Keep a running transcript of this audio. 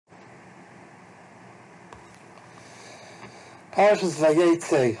Parshas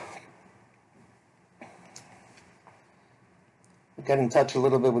Vayeitzei. Get in touch a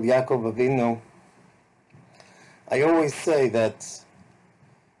little bit with Yaakov Ovinu. I always say that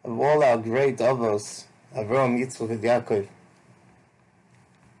of all our great avos, Avraham, Yitzchak, and Yaakov,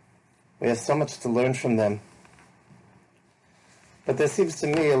 we have so much to learn from them. But there seems to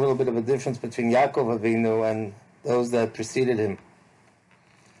me a little bit of a difference between Yaakov Ovinu and those that preceded him.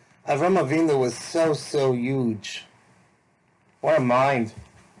 Avraham Avinu was so huge. What a mind.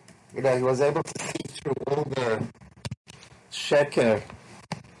 He was able to see through all the sheker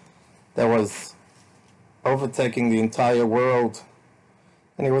that was overtaking the entire world.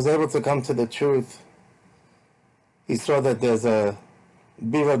 And he was able to come to the truth. He saw that there's a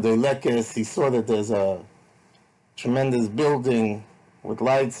bira de lekes. He saw that there's a tremendous building with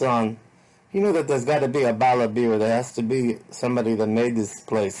lights on. He knew that there's got to be a bala bira. There has to be somebody that made this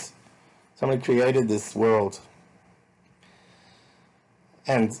place. Somebody created this world.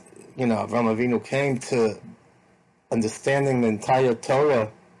 And, Avraham Avinu came to understanding the entire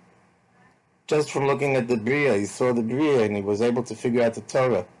Torah just from looking at the Bria. He saw the Bria and he was able to figure out the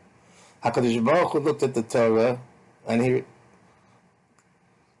Torah. HaKadosh Baruch Hu looked at the Torah and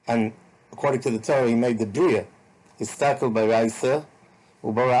according to the Torah, he made the Bria. He stackled by Vayeitzei,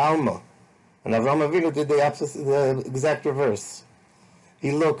 Ubara Alma. And Avraham Avinu did the exact reverse.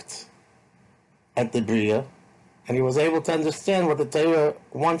 He looked at the Bria and he was able to understand what the Torah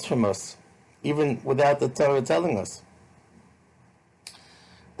wants from us, even without the Torah telling us.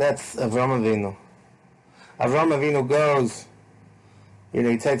 That's Avraham Avinu. Avraham Avinu goes,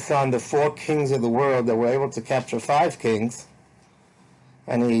 he takes on the 4 kings of the world that were able to capture 5 kings.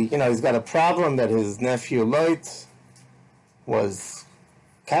 And he's got a problem that his nephew Lot was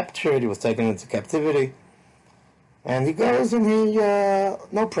captured, he was taken into captivity. And he goes and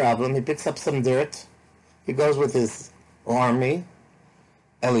no problem, he picks up some dirt. He goes with his army,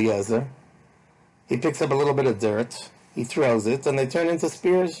 Eliezer. He picks up a little bit of dirt. He throws it, and they turn into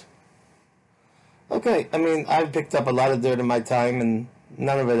spears. Okay, I've picked up a lot of dirt in my time, and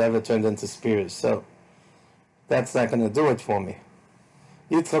none of it ever turned into spears. So that's not going to do it for me.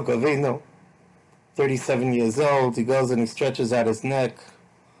 Yitzchak Ovinu, 37 years old. He goes and he stretches out his neck.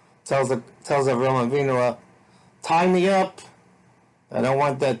 Tells Avraham Avinu, tie me up. I don't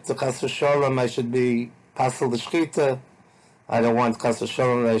want that chas v'sholom. I should be pasel l'shchita. I don't want chas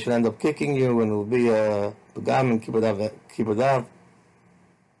v'sholom that I should end up kicking you and it will be a begam and kibbutav.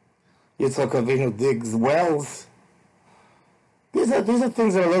 Yitzchak Avinu digs wells. These are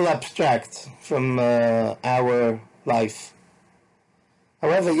things that are a little abstract from our life.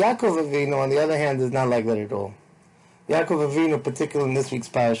 However, Yaakov Avinu, on the other hand, is not like that at all. Yaakov Avinu, particularly in this week's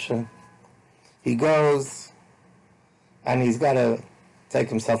parasha, he goes and he's got to take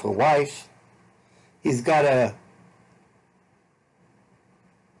himself a wife. He's got to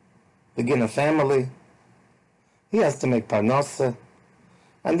begin a family. He has to make parnasa.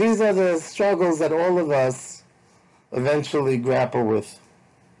 And these are the struggles that all of us eventually grapple with.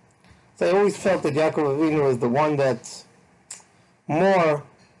 So I always felt that Yaakov Avinu is the one that more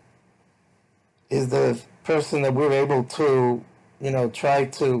is the person that we're able to, try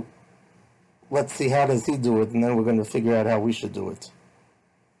to, let's see, how does he do it, and then we're going to figure out how we should do it.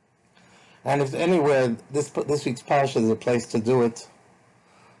 And if anywhere, this week's parasha is a place to do it.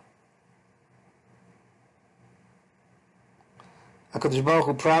 HaKadosh Baruch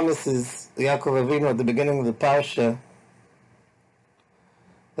Hu promises Yaakov Avinu at the beginning of the parasha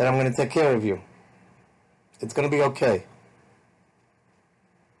that I'm going to take care of you. It's going to be okay.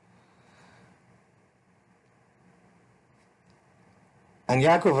 And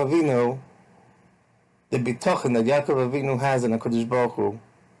Yaakov Avinu, the bitachon that Yaakov Avinu has in HaKadosh Baruch Hu,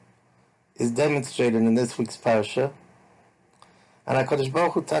 is demonstrated in this week's parasha. And HaKadosh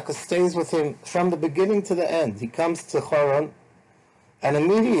Baruch Hu Taka stays with him from the beginning to the end. He comes to Choron, and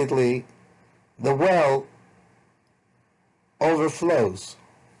immediately the well overflows.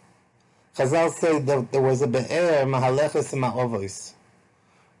 Chazal say that there was a be'er mahaleches ma'ovis.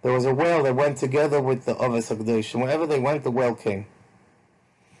 There was a well that went together with the Ovis HaKadosh. Wherever they went, the well came.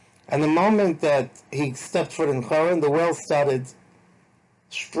 And the moment that he stepped foot in Choron, the well started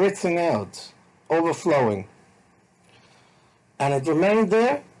spritzing out, overflowing. And it remained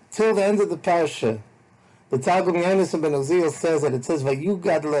there till the end of the parasha. The Targum Yonis ben Uziel says that it says,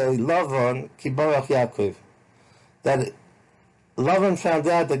 Vayugad le'Lavan ki barach Yaakov. That Lavan found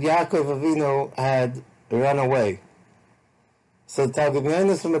out that Yaakov Avinu had run away. So the Targum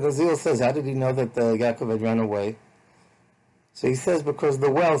Yonis ben Uziel says, how did he know that Yaakov had run away? So he says, because the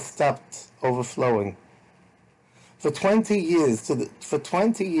well stopped overflowing. For 20 years, from the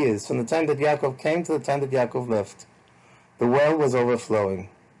time that Yaakov came to the time that Yaakov left, The well was overflowing.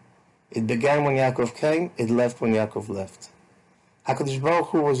 It began when Yaakov came, it left when Yaakov left. HaKadosh Baruch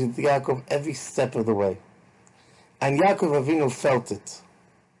Hu was with Yaakov every step of the way. And Yaakov Ovinu felt it.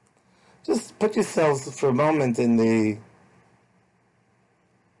 Just put yourselves for a moment in the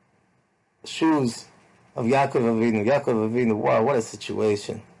shoes of Yaakov Ovinu. Yaakov Ovinu, wow, what a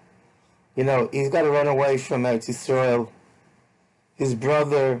situation. You know, he's got to run away from Eretz Yisrael. His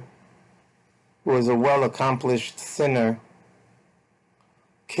brother, who was a well-accomplished sinner,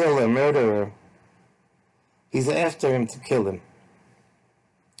 killer, murderer, he's after him to kill him.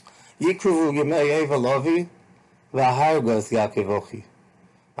 Yikruvu Yemei Eva Lovi V'Hargas Yaakov Ochi.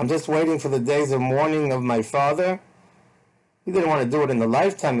 I'm just waiting for the days of mourning of my father. He didn't want to do it in the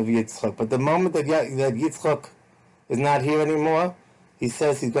lifetime of Yitzchak, but the moment that Yitzchak is not here anymore, he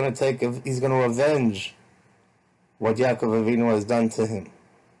says he's going to avenge what Yaakov Avinu has done to him.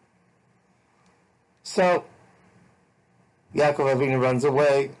 So, Yaakov Avinu runs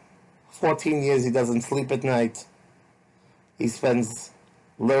away. 14 years he doesn't sleep at night. He spends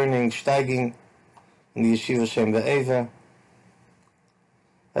learning, steiging in the yeshiva Shem Ve'eva.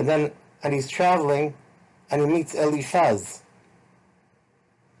 And he's traveling, and he meets Eliphaz.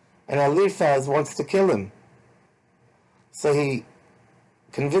 And Eliphaz wants to kill him. So he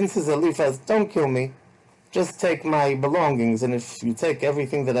convinces Eliphaz, don't kill me, just take my belongings, and if you take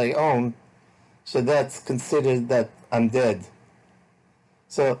everything that I own, so that's considered that I'm dead.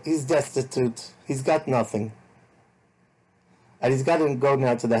 So he's destitute, he's got nothing. And he's got to go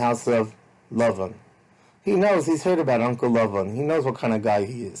now to the house of Lavan. He knows, he's heard about Uncle Lavan. He knows what kind of guy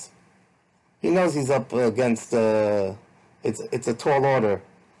he is. He knows he's up against, it's a tall order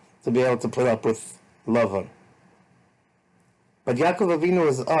to be able to put up with Lavan. But Yaakov Avinu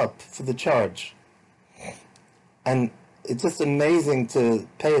is up for the charge. And it's just amazing to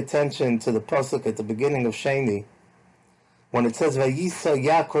pay attention to the pasuk at the beginning of Sheni, when it says, Vayeitzei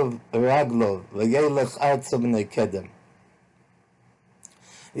Yaakov Raglov, Vayelech Artza B'nei Kedem.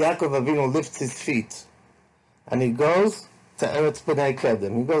 Yaakov Avinu lifts his feet, and he goes to Eretz B'nei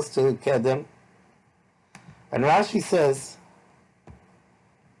Kedem. He goes to Kedem, and Rashi says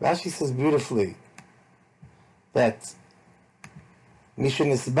beautifully that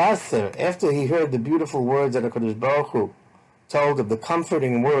Mishanisbaser, after he heard the beautiful words that HaKadosh Baruch Hu told of the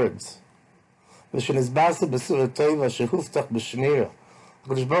comforting words, Mishanisbaser b'surah tova shehuftach b'shmira,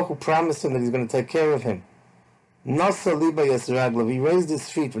 HaKadosh Baruch Hu promised him that he's going to take care of him. Nasa liba yesraglav, he raised his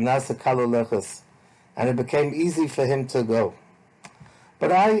feet, v'nasa kalo lechas, and it became easy for him to go.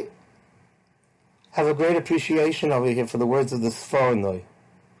 But I have a great appreciation over here for the words of the Sforanoi,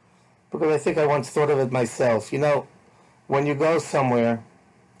 because I think I once thought of it myself. You know, when you go somewhere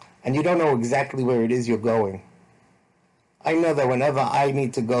and you don't know exactly where it is you're going, I know that whenever I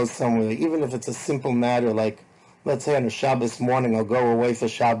need to go somewhere, even if it's a simple matter, like, let's say on a Shabbos morning, I'll go away for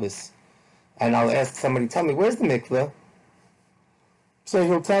Shabbos, and I'll ask somebody, tell me, where's the mikveh? So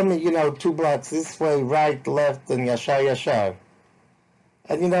he'll tell me, 2 blocks this way, right, left, and yashar, yashar.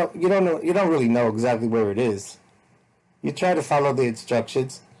 And you don't really know exactly where it is. You try to follow the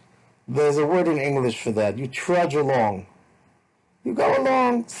instructions. There's a word in English for that. You trudge along. You go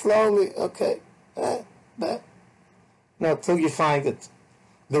along slowly, okay, till you find it.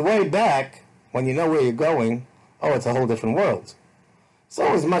 The way back, when you know where you're going, it's a whole different world. It's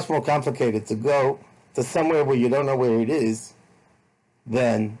always much more complicated to go to somewhere where you don't know where it is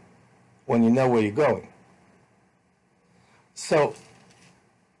than when you know where you're going. So,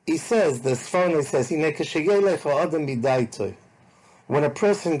 he says, the Sforanoi says, when a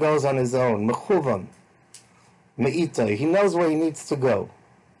person goes on his own, mechuvan, me'itay, he knows where he needs to go.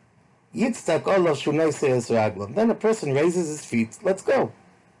 Yitztak olav shunayse esraglam. Then a person raises his feet. Let's go.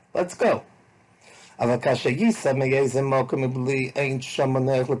 Let's go. But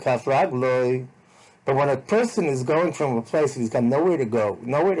when a person is going from a place he's got nowhere to go,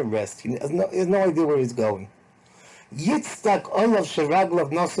 nowhere to rest, he has no idea where he's going. Yitztak olav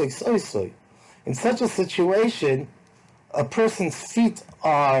sheraglav nosei soisoi. In such a situation, a person's feet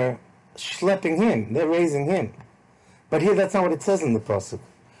are schlepping him. They're raising him. But here, that's not what it says in the pasuk.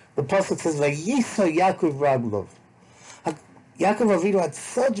 The pasuk says, Vayeitzei Yaakov Raglov. Yaakov Avinu had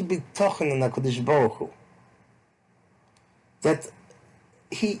such bitochen in HaKadosh Baruch Hu that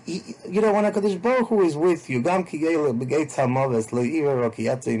he when HaKadosh Baruch Hu is with you, Gam ki yele b'geitz ha'maves le'ira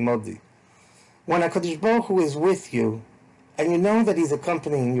rokiyate imodi. When HaKadosh Baruch Hu is with you, and you know that He's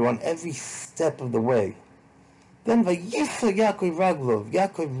accompanying you on every step of the way, then Vayeitzei Yaakov Raglov,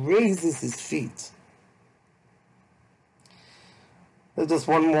 Yaakov raises his feet. There's just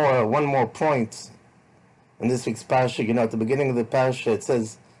one more point in this week's parasha. At the beginning of the parasha, it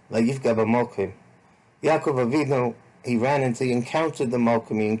says, "Vayifga b'mokim." Yaakov Avinu he encountered the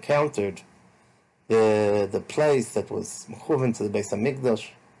Malkum, he encountered the place that was mechuven to the Beis HaMikdash.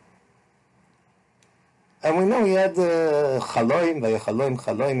 And we know he had the chaloim,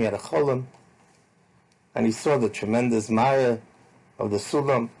 he had a cholim, and he saw the tremendous Maya of the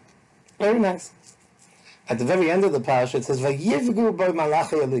Sulam. Very nice. At the very end of the parasha, it says, Vayivgu by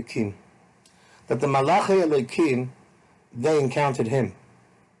Malachei Elokim, that the Malachei Elokim, they encountered him.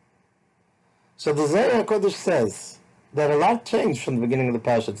 So the Zohar HaKodesh says that a lot changed from the beginning of the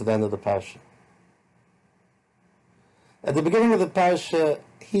parasha to the end of the parasha. At the beginning of the parasha,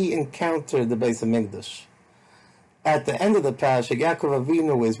 he encountered the Beis HaMikdash. At the end of the parasha, Yaakov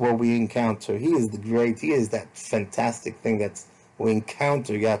Ovinu is what we encounter. He is that fantastic thing that we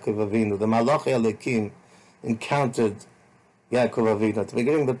encounter Yaakov Ovinu. The Malachei Elokim encountered Yaakov Ovinu. At the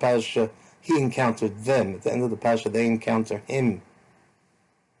beginning of the parasha, he encountered them. At the end of the parasha, they encounter him.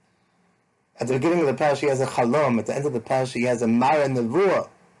 At the beginning of the parasha, he has a chalom. At the end of the parasha, he has a mara nevuah.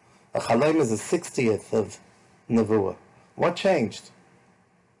 A chalom is a 60th of nevuah. What changed?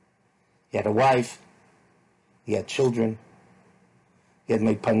 He had a wife. He had children. He had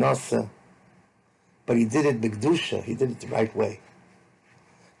made parnasa. But he did it b'kedusha. He did it the right way.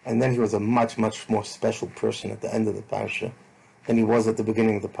 And then he was a much, much more special person at the end of the parasha than he was at the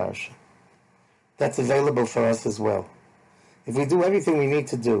beginning of the parasha. That's available for us as well. If we do everything we need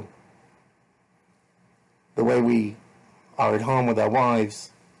to do, the way we are at home with our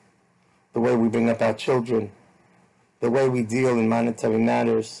wives, the way we bring up our children, the way we deal in monetary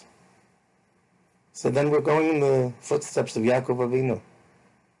matters, so then we're going in the footsteps of Yaakov Ovinu.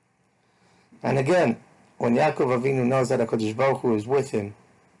 And again, when Yaakov Ovinu knows that HaKadosh Baruch Hu is with him,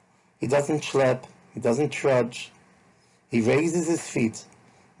 he doesn't schlep, he doesn't trudge, he raises his feet.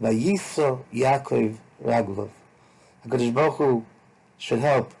 Vayiso Yaakov Raglav. HaKadosh Baruch Hu should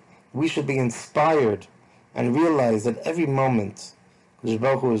help. We should be inspired and realize that every moment HaKadosh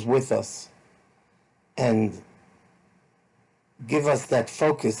Baruch Hu is with us and give us that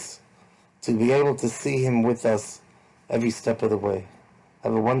focus to be able to see him with us every step of the way.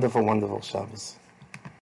 Have a wonderful, wonderful Shabbos.